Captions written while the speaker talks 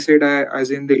said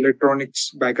as in the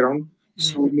electronics background.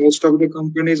 So most of the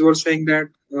companies were saying that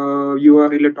you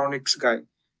are electronics guy.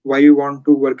 Why you want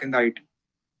to work in the IT?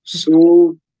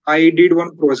 So I did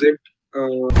one project.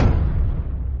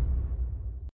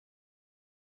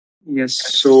 Yes,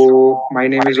 so my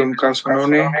name is Omkar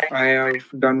Sonone. I have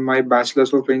done my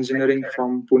Bachelor's of Engineering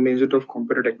from Pune Institute of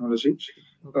Computer Technology.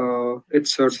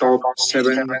 It's a top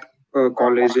seventh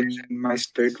college in my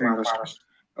state,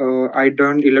 Maharashtra. I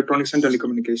done electronics and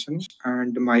telecommunication,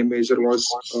 and my major was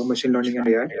machine learning and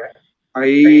AI.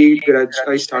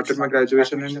 I started my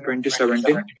graduation in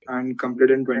 2017 and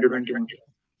completed in 2021.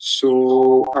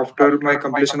 So after my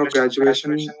completion of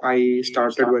graduation, I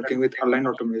started working with Align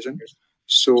Automation.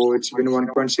 So it's been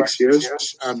 1.6 years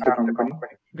at the company.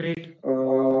 Great.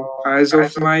 As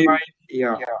of my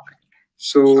yeah,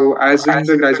 so as in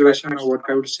the graduation, what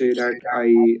I would say that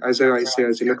I say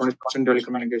as electronics and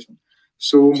telecommunication.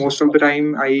 So most of the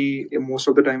time I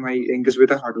engage with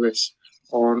the hardware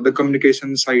or the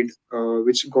communication side,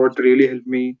 which got really helped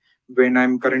me when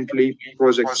I'm currently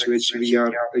projects which we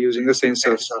are using the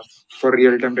sensors for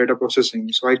real-time data processing.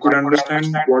 So I could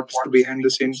understand what's behind the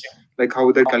scene, like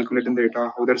how they're calculating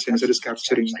data, how their sensor is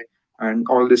capturing, and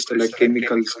all this like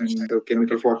chemicals and the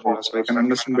chemical formula. So I can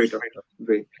understand better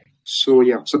way. So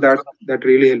yeah, so that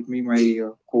really helped me my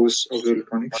course of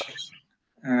electronics.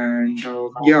 And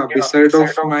yeah, beside of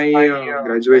my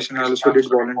graduation, I also did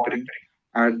volunteering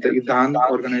at the IDAN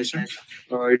organization.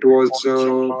 It was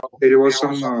there was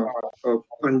some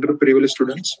underprivileged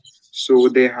students, so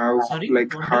they have Sorry,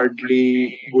 like what the?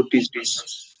 hardly good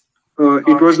teachers.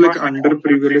 It was like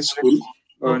underprivileged school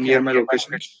Okay. near my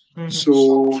location. Mhm.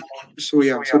 So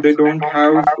yeah, so they don't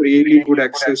have really good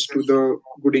access to the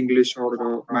good English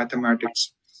or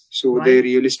mathematics. So they Why?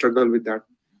 really struggle with that.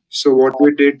 So what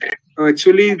we did,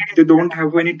 actually, they don't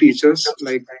have any teachers.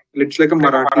 Like it's like a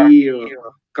Marathi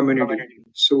community.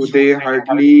 So they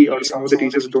hardly, or some of the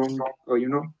teachers don't,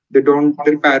 they don't.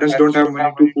 Their parents don't have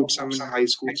money to put some in high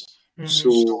school.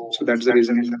 So that's the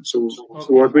reason. So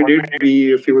Okay. what we did,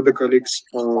 we few of the colleagues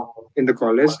in the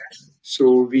college. So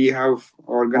we have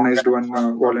organized one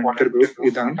volunteer group,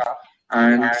 IDAN,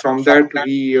 and from that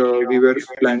we were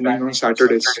planning on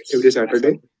Saturdays, every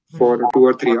Saturday for 2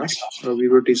 or 3 hours. We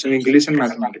were teaching English and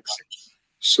mathematics.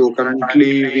 So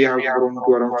currently we have grown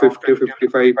to around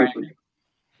 50-55 people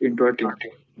into our team.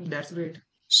 That's great.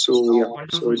 So yeah,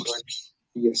 so Wonderful. it's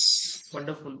yes,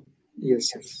 Wonderful.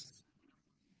 yes,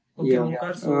 Okay, yeah.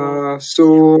 Omkar. So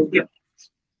So yeah,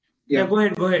 yeah, go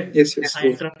ahead. Go ahead. yes, I go.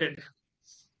 interrupted.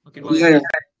 Okay, go Yeah, ahead.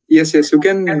 yeah. Yes. You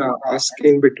can ask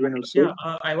in between Yeah,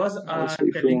 also. I was So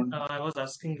if you want. I was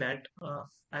asking that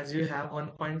as you have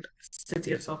 1.6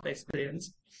 years of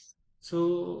experience,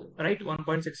 so right,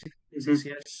 1.6 Mhm.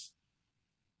 years.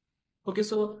 Okay,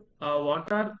 so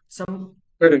what are some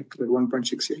Correct,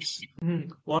 1.6 years.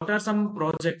 what are some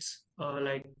projects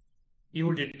like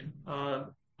you did?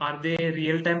 Are they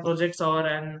real-time projects or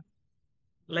an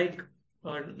like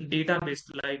database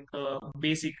like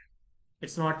basic?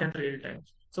 It's not in real time.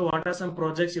 So what are some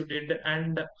projects you did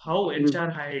and how Mhm. HR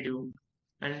hired you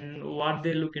and what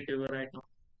they look into right now?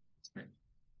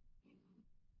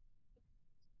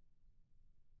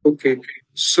 Okay.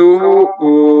 So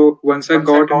once I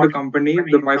got in the company,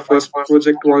 my first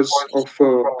project was of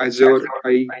Azure.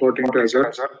 I got into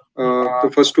Azure.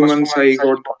 The first 2 months I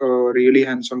got really good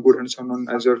hands-on on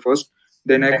Azure first.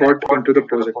 Then I got into the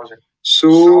project.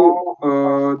 So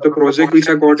the project which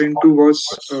I got into was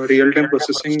real-time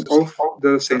processing of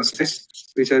the sensors,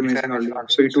 which I mentioned earlier.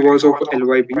 So it was of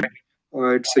LYB.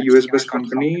 It's a US-based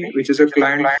company, which is a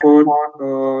client for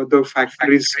the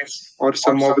factories or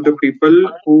some of the people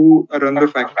who run the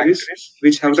factories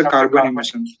which have the carbon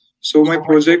emission. So my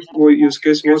project use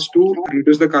case was to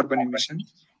reduce the carbon emission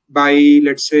by,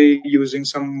 let's say, using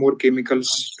some more chemicals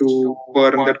to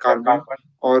burn that carbon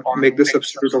or make the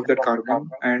substitute of that carbon,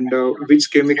 and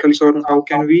which chemicals or how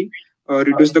can we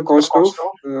reduce the cost of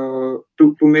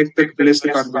to make the less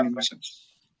the carbon emission.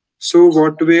 So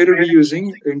what were we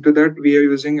using into that? We are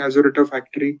using Azure Data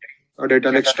Factory, data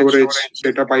lake storage,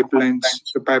 data pipelines.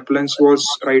 The pipelines was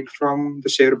right from the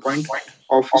SharePoint.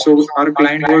 So our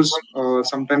client was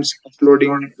sometimes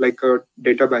uploading like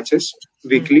data batches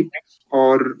weekly,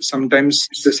 or sometimes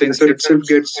the sensor itself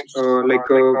gets like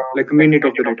a minute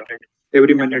of the data.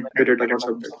 Every minute the data got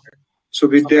updated. So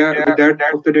with that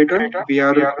of the data, we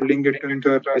are pulling it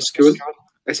into SQL,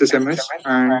 SSMS,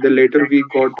 and then later we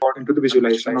got into the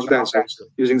visualization of the Azure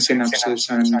using synapses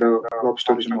and blob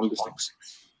storage and all these things.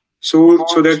 So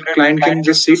that client can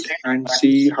just sit and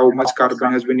see how much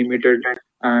carbon has been emitted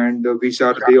and which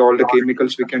are the all the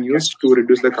chemicals we can use to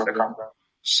reduce the carbon.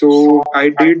 So I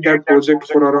did that project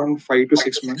for around 5 to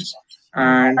 6 months,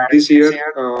 and this year,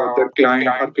 our client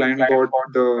got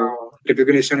the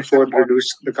recognition for reduce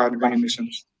the carbon emission.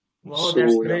 Wow,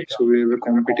 that's So yeah, great. so we were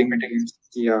competing against,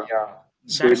 yeah.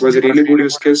 So it That's was a great. really good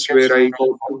use case where I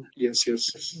got to, yes, yes.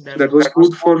 So That's that was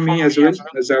good for me as well,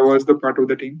 as I was the part of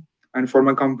the team, and for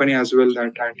my company as well,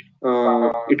 that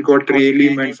it got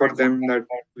really meant for them that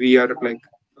we are like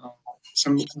uh,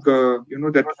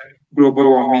 that global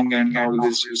warming and all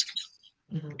this use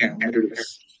can Mhm.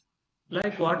 reduce.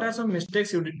 Like, what are some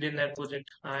mistakes you did in that project?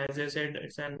 As I said,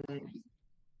 it's an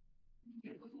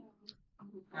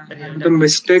The real-time project.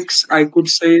 mistakes I could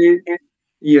say,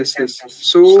 yes, yes.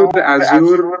 So the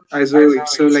Azure,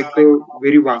 it's like a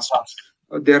very vast.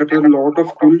 There are a lot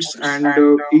of tools, and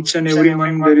each and every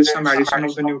month there is some addition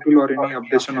of the new tool or any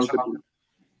updation of the tool.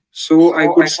 So I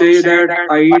could say that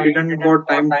I didn't got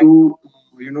time to,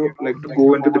 like to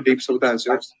go into the deeps of the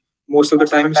Azure. Most of the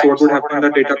times, what would happen, the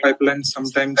data pipeline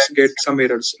sometimes get some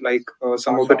errors. Like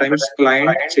some of the times,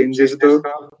 client changes the,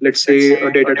 let's say,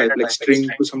 a data type like string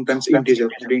to sometimes integer.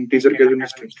 The integer gives in a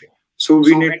string. So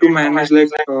we need to manage like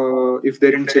if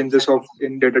there are changes of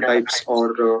in data types, or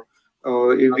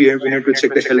if we need to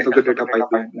check the health of the data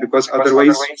pipeline, because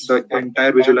otherwise the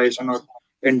entire visualization or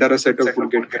entire setup will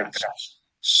get crashed.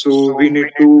 So we need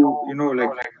to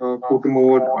like put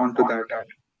more onto that,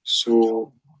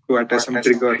 so to attach some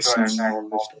triggers and all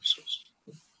this stuff.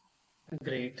 So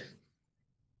Great.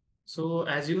 So,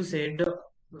 as you said,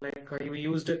 like you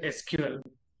used SQL.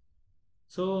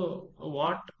 So,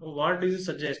 what do you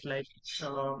suggest, like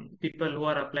people who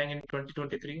are applying in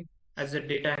 2023 as a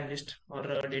data analyst or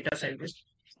a data scientist?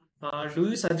 Do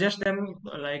you suggest them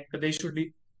like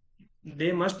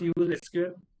they must use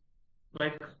SQL?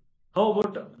 Like, how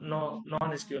about no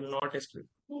non-SQL, not SQL,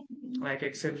 like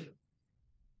Excel?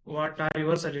 What are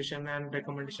your suggestion and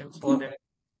recommendations for them?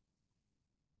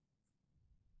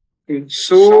 okay.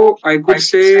 So I could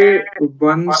say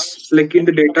once, like in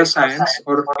the data science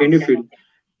or any field,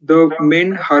 the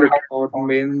main heart or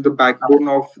main the backbone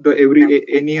of the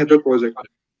any other project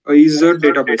is a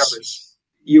database.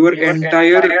 Your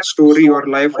entire story or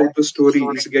life of the story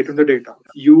is get on the data.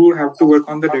 You have to work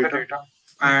on the data,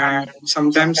 and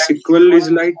sometimes SQL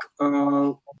is like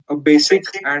a basic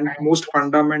and most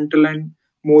fundamental and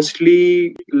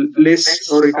mostly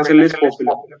less, or you can say less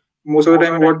popular. Most of the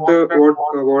time,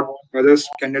 what others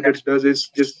candidates does is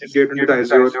just get into the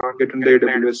Azure, get into the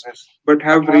AWS, but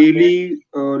have really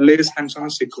less hands on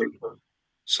SQL.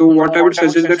 So what I would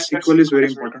suggest that SQL is very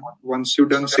important. Once you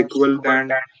done SQL,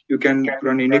 then you can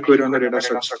run any query on the data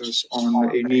structures on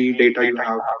any data you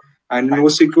have. And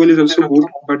NoSQL is also good,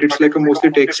 but it's like a mostly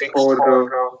text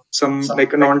or some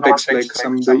like a non-text, like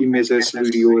some the images,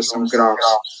 videos, some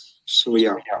graphs. So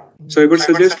yeah. So I would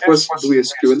suggest first do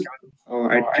SQL.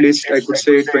 At least I could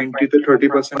say 20 to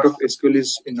 30% of SQL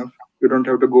is enough. You don't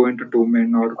have to go into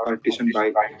domain or partition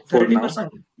by for now. 30%.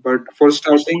 But for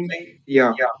starting,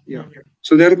 yeah, yeah. Mhm.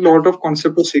 So there are a lot of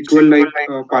concept of SQL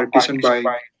like partition by.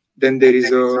 Then there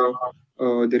is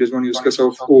one use case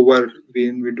of over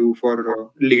when we do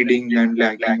for leading and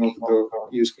lagging of the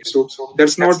use case. So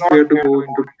that's not where to go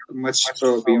into much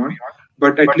beyond,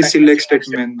 but at least select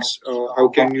statements. How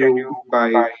can you group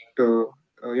by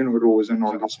rows and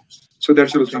all this? So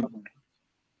that's also important.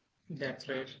 That's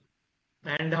right.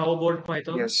 And how about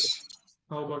Python? Yes.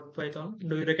 How about Python?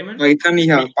 Do you recommend? Python,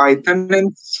 yeah, Python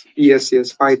and yes,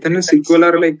 yes, Python and SQL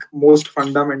are like most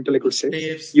fundamental, I could say.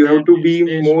 Pairs, You they are have to pairs.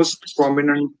 be most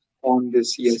prominent on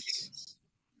this. Yes,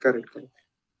 correct, correct.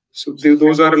 So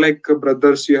those are like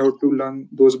brothers. You have to learn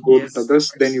those both Yes.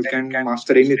 brothers. Then you can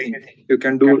master anything. You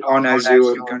can do on Azure.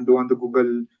 You can do on the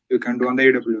Google. You can do on the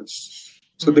AWS.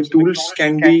 So the Mhm. tools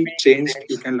can be changed.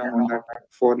 You can learn on that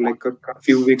for like a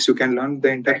few weeks. You can learn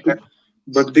the entire tool.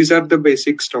 But these are the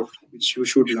basic stuff which you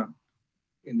should learn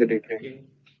in the data. Okay.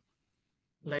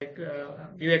 Like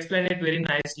you explained it very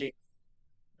nicely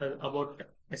about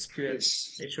SQL. Yes.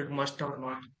 It should must or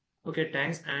not. Okay,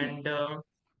 thanks.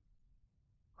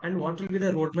 And what will be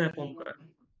the roadmap Omkar,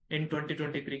 in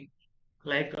 2023?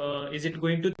 Like, is it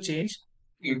going to change?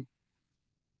 Mm.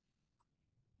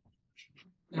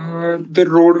 The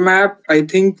roadmap, I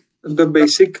think the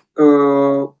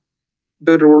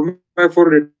roadmap for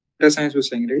data science was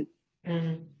saying, right?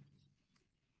 Mhm.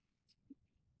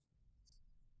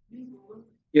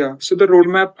 Yeah. So the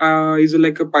roadmap is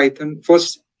like a Python.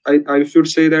 First, I should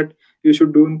say that you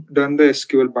should do done the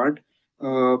SQL part.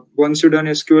 Once you done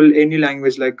SQL, any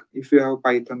language like if you have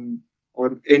Python or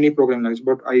any program language,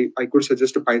 but I could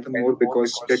suggest a Python more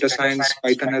because data science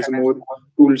Python has more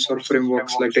tools or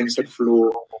frameworks like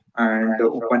TensorFlow. and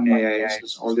open AI,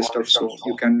 all this stuff. So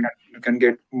you can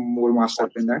get more master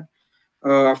in that.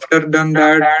 After done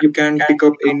that, you can pick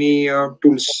up any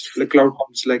tools like cloud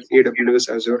tools like AWS,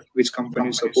 Azure, which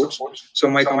company supports. So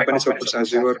my company supports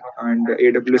Azure, and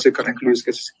AWS currently use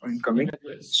case incoming.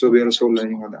 AWS. So we are Okay. also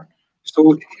learning on that.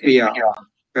 So yeah,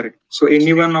 correct. So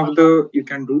any one of the you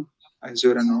can do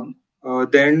Azure and all.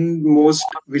 Then most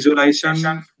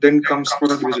visualization then comes for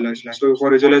the visualization. So for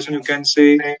visualization, you can say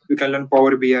you can learn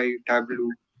Power BI, Tableau.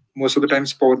 Most of the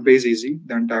times, Power BI is easy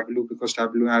than Tableau because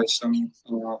Tableau has some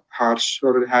harsh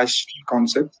or hash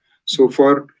concept. So Mhm.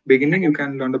 for beginning, you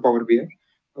can learn the Power BI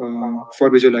for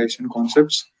visualization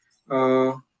concepts.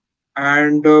 Uh,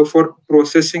 and for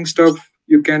processing stuff,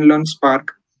 you can learn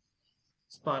Spark.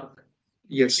 Spark. Okay.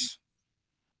 Yes, Is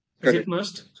it correct.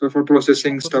 must? So for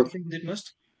processing stuff, Processing is it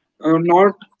must?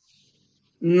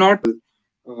 not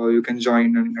you can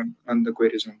join and run the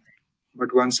queries on that.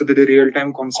 But once the real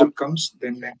time concept comes,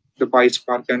 then the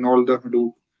PySpark and all the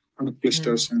Hadoop Hmm.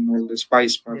 clusters and all this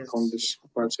PySpark, all Yes. this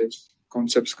Apache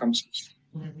concepts comes.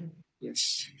 Mhm. Yes.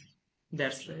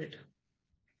 That's right.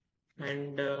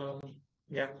 And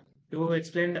yeah, you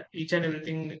explained each and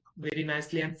everything very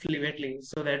nicely and fluently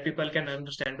so that people can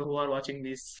understand who are watching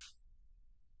this.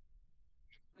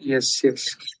 Yes, yes.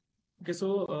 Okay, so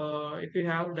if you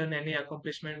have done any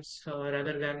accomplishments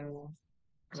rather than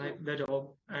like the job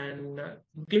and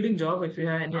including job, if you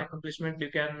have any accomplishment, you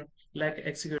can like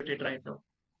execute it right now.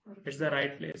 It's the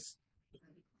right place.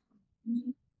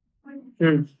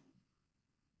 Hmm.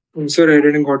 I'm sorry, I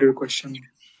didn't got your question.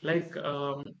 Like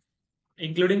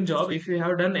including job, if you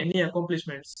have done any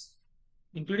accomplishments,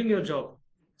 including your job,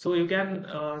 so you can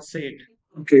say it.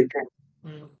 Okay,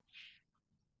 Mm.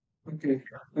 okay.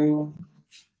 Uh,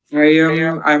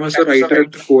 I'm also a writer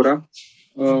at Quora,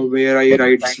 Mm. where I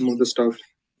write some of the stuff.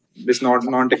 It's not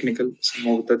non-technical. Some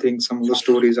of the things, some of the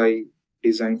stories I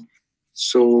design.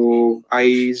 So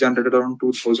I generated around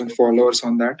 2,000 followers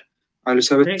on that. I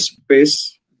also have a Great. space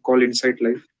called Insight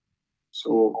Life.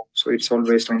 So it's all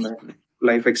based on that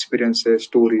life experiences,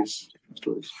 stories.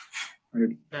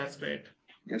 Right. That's great.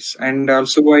 Yes, and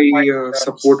also I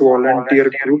support volunteer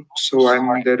group. So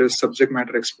I'm there is subject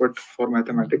matter expert for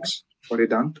mathematics for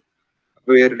Vedant,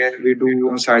 where we do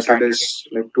on Saturdays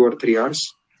like 2 or 3 hours.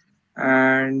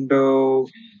 And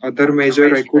other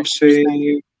major, I could say,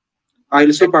 I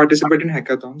also participate in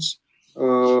hackathons.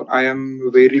 I am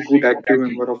a very good active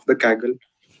member of the Kaggle.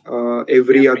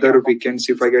 Every other weekends,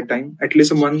 if I get time, at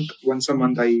least a month, once a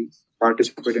month, Mhm. I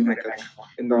participate in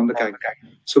hackathon on the Kaggle.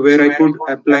 So where I could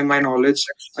apply my knowledge,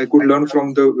 I could learn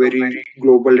from the very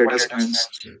global data science.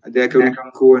 There I could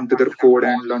go into their code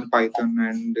and learn Python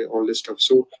and all this stuff.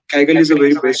 So Kaggle is a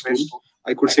very best tool.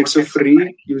 I could say it's a free.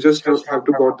 You just have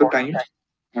to got the time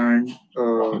and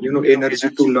energy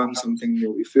to learn something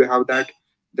new. If you have that,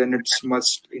 then it's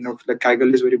must enough. Like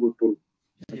Kaggle is very good tool.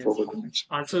 I Yes. forgot to mention.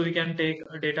 Also, we can take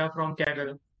data from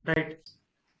Kaggle, right?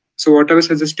 So what I was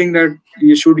suggesting that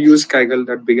you should use Kaggle,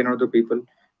 that beginner the people,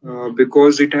 Mhm.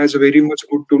 because it has very much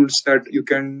good tools that you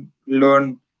can learn.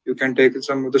 You can take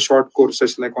some of the short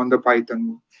courses like on the Python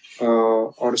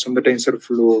or some of the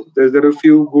TensorFlow. There are a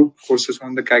few good courses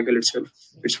on the Kaggle itself.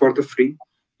 It's for the free.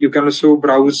 You can also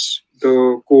browse the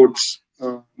codes,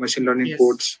 machine learning Yes.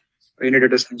 codes, any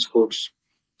data science codes.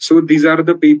 So these are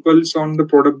the peoples on the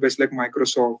product base like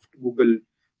Microsoft, Google,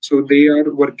 so they are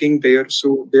working there,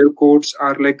 so their codes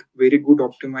are like very good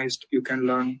optimized, you can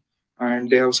learn, and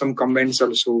they have some comments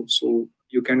also, so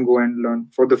you can go and learn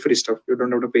for the free stuff. You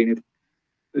don't have to pay anything.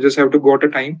 You just have to go at a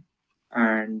time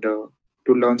and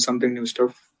to learn something new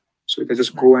stuff, so you can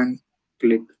just go Nice. and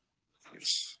click.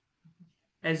 Yes.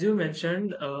 As you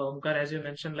mentioned, Omkar, as you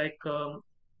mentioned, like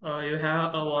you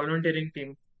have a volunteering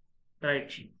team,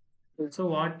 right? So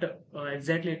what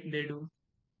exactly they do?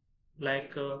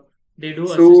 Like they do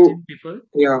So assisting people.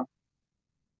 yeah.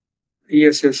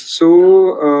 Yes, yes.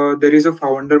 So there is a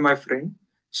founder, my friend.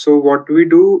 So what we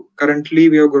do currently,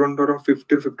 we have grown to around 50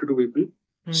 to 52 people.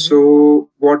 Mm-hmm. So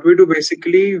what we do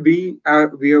basically, we are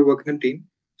working in team.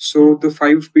 So the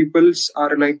five peoples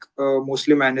are like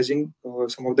mostly managing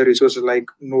some of the resources like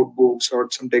notebooks or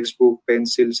some textbook,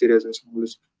 pencils, erasers, and all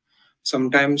this.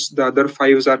 Sometimes the other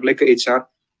fives are like HR,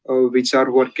 which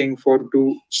are working for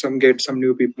to some get some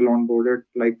new people onboarded.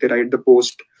 Like they write the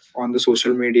post on the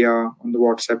social media, on the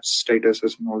WhatsApp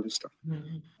statuses, and all this stuff.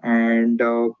 Mm-hmm. And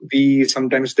we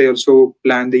sometimes they also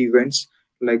plan the events.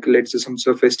 Like let's say some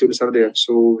sort of festivals are there,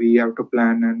 so we have to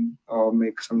plan and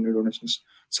make some new donations.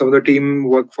 So the team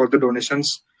work for the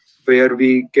donations, where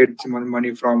we get some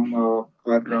money from our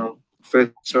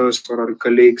professors or our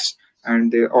colleagues,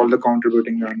 and they all the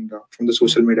contributing and from the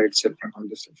social Mm-hmm. media itself and all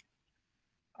this stuff.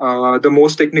 The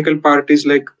most technical part is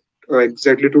like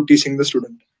exactly to teaching the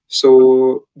student.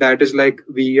 So that is like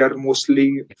we are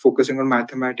mostly focusing on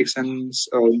mathematics and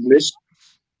English.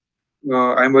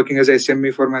 I'm working as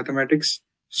SME for mathematics.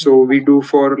 So Mhm. we do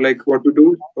for like what we do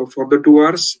for the 2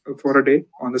 hours for a day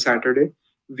on the Saturday.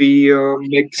 We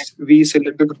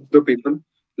select a group of people.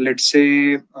 Let's say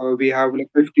we have like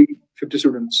 50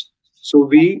 students. So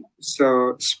we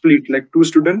split like two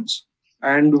students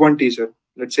and one teacher.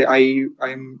 Let's say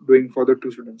I'm doing for the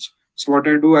two students. So what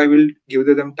I do, I will give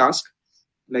them task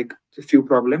like a few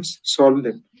problems, solve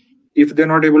them. If they're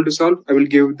not able to solve, I will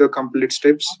give the complete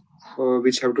steps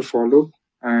which have to follow,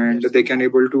 and That's they can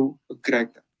able to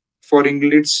crack them. For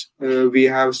English, we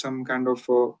have some kind of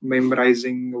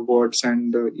memorizing words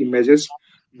and images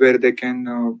where they can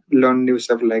learn new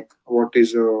stuff like what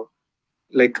is a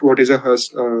like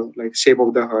shape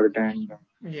of the heart, and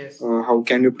yes, how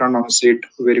can you pronounce it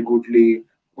very goodly,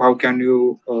 how can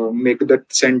you make the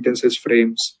sentences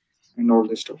frames and all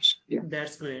this stuff. Yeah.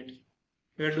 that's great.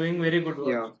 You're doing very good work.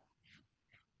 Yeah.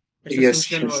 It's a Yes,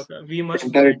 social yes. work. We The must do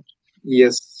entire it.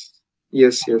 yes,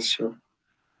 yes, sure.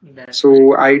 That's great.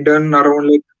 So I done around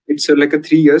like it's like a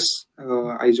 3 years.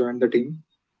 I joined the team,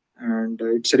 and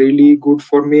it's really good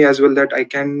for me as well that I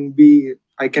can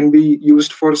be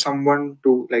used for someone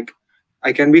to like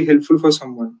I can be helpful for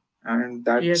someone, and Yes,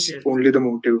 that's yes, only the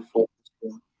motive for.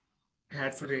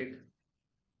 that's great.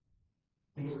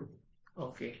 Mhm.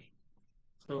 Okay,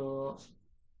 so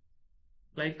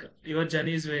like your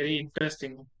journey is very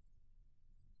interesting,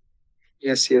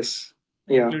 Yes, yes,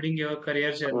 yeah, including your career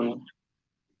uh, journey.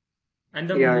 And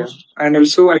the yeah, yeah. most, And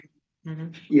also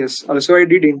Mhm, I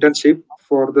did internship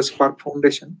for the Spark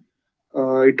Foundation.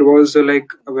 It was like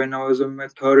when I was in my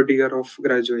third year of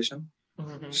graduation.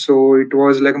 mhm. So it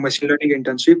was like a machine learning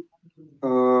internship.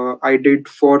 I did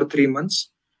for 3 months.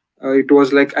 It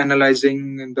was like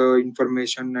analyzing the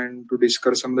information and to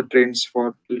discuss some of the trends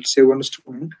for let's say one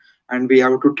student, and we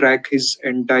have to track his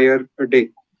entire day,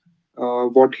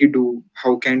 what he do,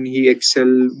 how can he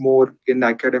excel more in the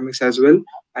academics as well,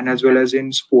 and as well as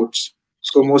in sports.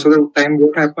 So most of the time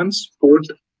what happens,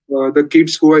 the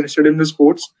kids who are interested in the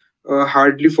sports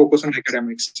hardly focus on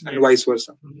academics and vice Yes,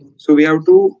 versa. So we have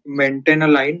to maintain a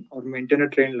line or maintain a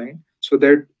trend line so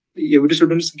that every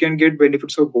students can get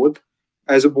benefits of both,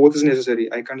 as both is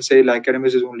necessary. I can't say like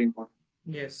academics is only important,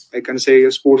 yes. I can say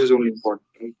sports is only important,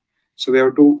 right? So we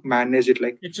have to manage it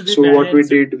like. It should be So what we balanced.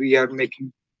 did, we are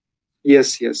making.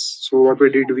 Yes, yes. So what we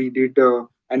did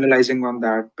analyzing on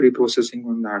that, pre-processing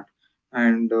on that,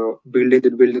 and build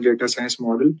the data science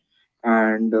model,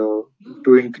 and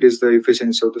to increase the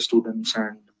efficiency of the students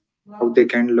and how they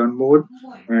can learn more,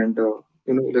 and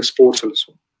the sports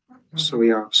also. So Mhm.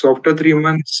 yeah, so after 3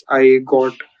 months, I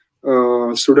got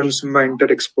students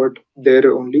mentor expert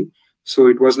there only. So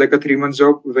it was like a 3 month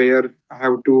job where I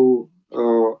have to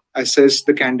assess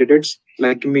the candidates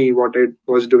like me, what I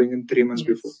was doing in 3 months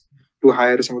before, Yes, to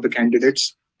hire some of the candidates,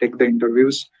 take the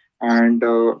interviews, and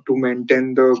to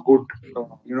maintain the good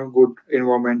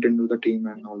environment into the team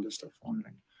and all this stuff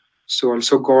online. So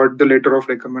also got the letter of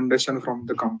recommendation from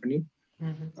the company.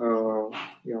 Mhm. uh,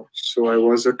 yeah, so I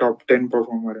was a top 10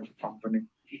 performer in the company.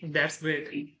 That's great.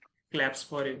 Claps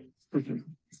for you.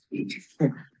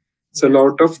 So a Yes,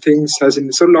 lot of things has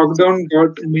in. So lockdown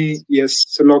got me. Yes,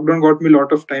 so lockdown got me a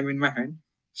lot of time in my hand,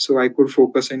 so I could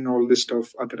focus in all this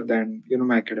stuff other than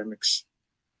my academics.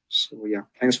 So yeah,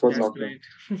 thanks for that's lockdown.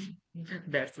 great.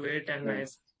 That's great and Yeah.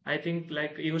 nice. I think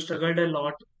like you struggled a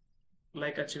lot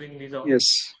like achieving the job. Yes.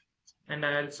 And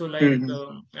I also like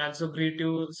Hmm. I also greet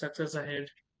you success ahead.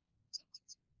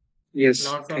 Yes.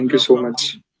 Lots of Thank you love so much.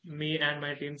 from me and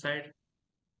my team side.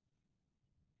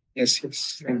 Yes.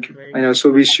 Yes. Thank That's you. great. I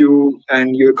also wish you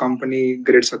and your company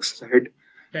great success ahead.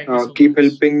 Thank you so Keep much.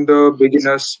 helping the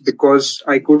beginners, because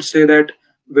I could say that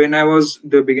when I was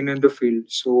the beginner in the field,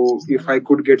 so if I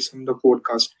could get some of the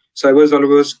podcast, so I was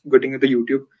always getting at the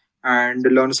YouTube and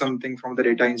learn something from the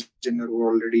data engineer who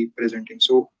are already presenting.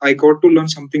 So I got to learn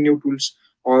something new tools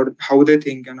or how they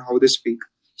think and how they speak,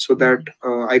 so that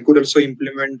Mhm. I could also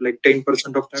implement like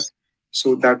 10% of that.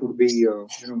 So that would be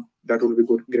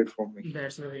good, great for me.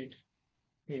 That's great.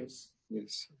 Yes.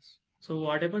 Yes. Yes. So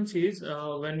what happens is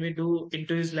when we do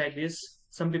interviews like this,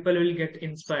 some people will get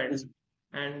inspired Mm.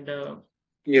 and they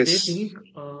Yes. think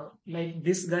like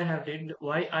this guy have did,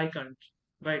 why I can't,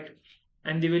 right?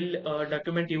 And they will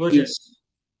document your journey Yes.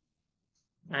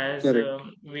 as Correct.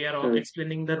 we are all Correct.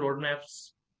 explaining the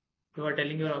roadmaps. You are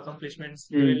telling your accomplishments.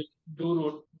 They Mm. will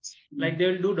do like they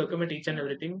will do document each and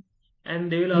everything,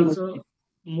 and they will Mm. also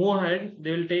move ahead.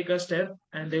 They will take a step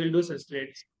and they will do such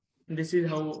grades. This is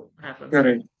how happens, right?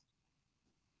 Correct.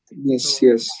 Yes, So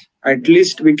yes. At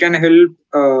least we can help,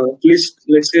 at least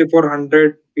let's say for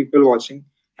 100 people watching,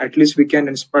 at least we can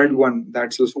inspire one.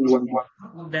 That's also one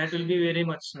thing. that will be very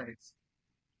much nice.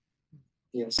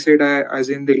 Yes. Said as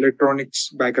in the electronics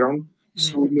background.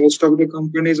 So Mhm. most of the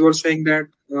companies were saying that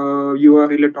you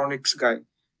are electronics guy.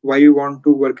 Why you want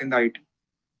to work in the IT?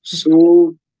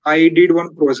 So I did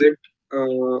one project.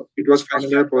 It was final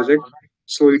year project.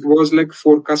 So it was like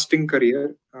forecasting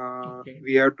career. Okay.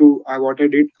 We have to. What I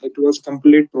did. It was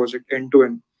complete project end to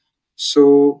end. So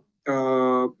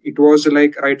it was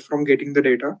like right from getting the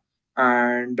data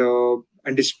and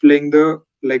displaying the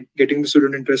like getting the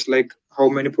student interest, like how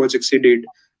many projects he did,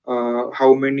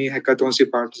 how many hackathons he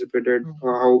participated,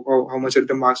 Mhm. how much are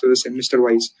the marks of the semester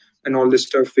wise, and all this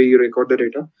stuff. We record the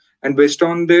data, and based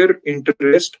on their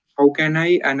interest, how can I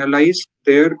analyze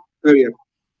their career?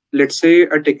 Let's say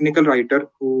a technical writer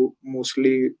who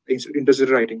mostly is interested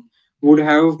in writing would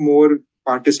Mhm. have more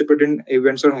participate in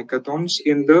events or hackathons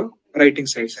in the writing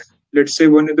side. Let's say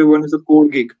one is a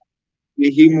code geek.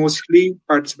 He mostly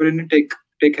participated in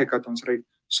tech hackathons, right?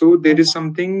 So there is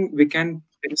something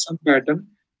there is some pattern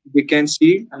we can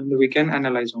see and we can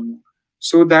analyze on it.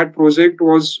 So that project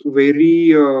was very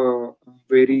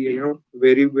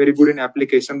very good in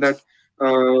application. That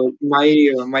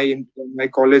my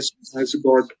college has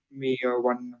got me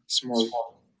one small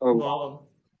uh, Wow.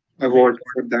 Great. award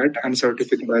for that and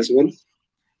certificate as well.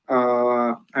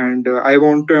 And I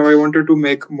wanted to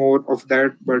make more of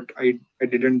that, but I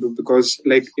didn't do because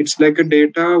like it's like a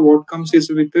data. What comes is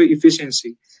with the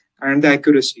efficiency and the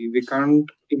accuracy. We can't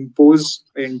impose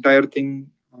the entire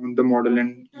thing on the model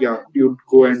and yeah, you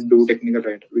go Yes. and do technical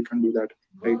right. We can't do that,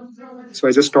 right? So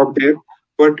I just stopped there.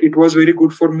 But it was very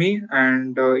good for me,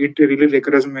 and it really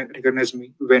recognized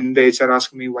me when the HR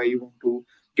asked me why you want to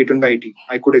get into IT.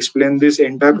 I could explain this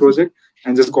entire project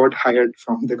and just got hired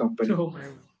from the company. Oh my.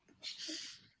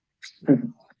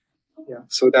 Yeah,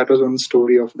 so that was one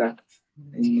story of that.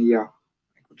 And yeah,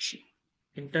 I could see.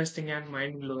 Interesting and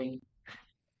mind blowing.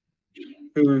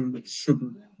 Hmm.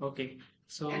 Okay.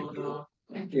 So,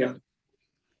 Yeah.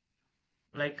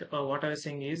 what I was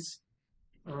saying is,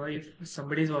 if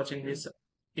somebody is watching this,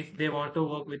 if they want to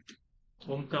work with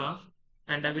Omka,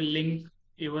 and I will link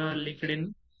your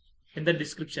LinkedIn in the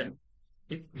description.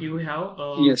 If you have,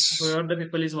 Yes. whoever the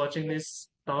people is watching this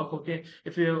talk, okay,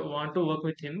 if you want to work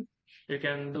with him, you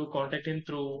can do contact him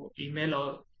through email or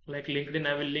like LinkedIn.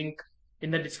 I will link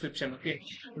in the description. Okay,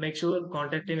 make sure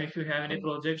contact him if you have any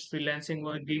projects, freelancing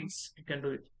or gigs, you can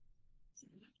do it.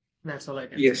 That's all I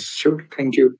can Yes. say. Sure. Thank you.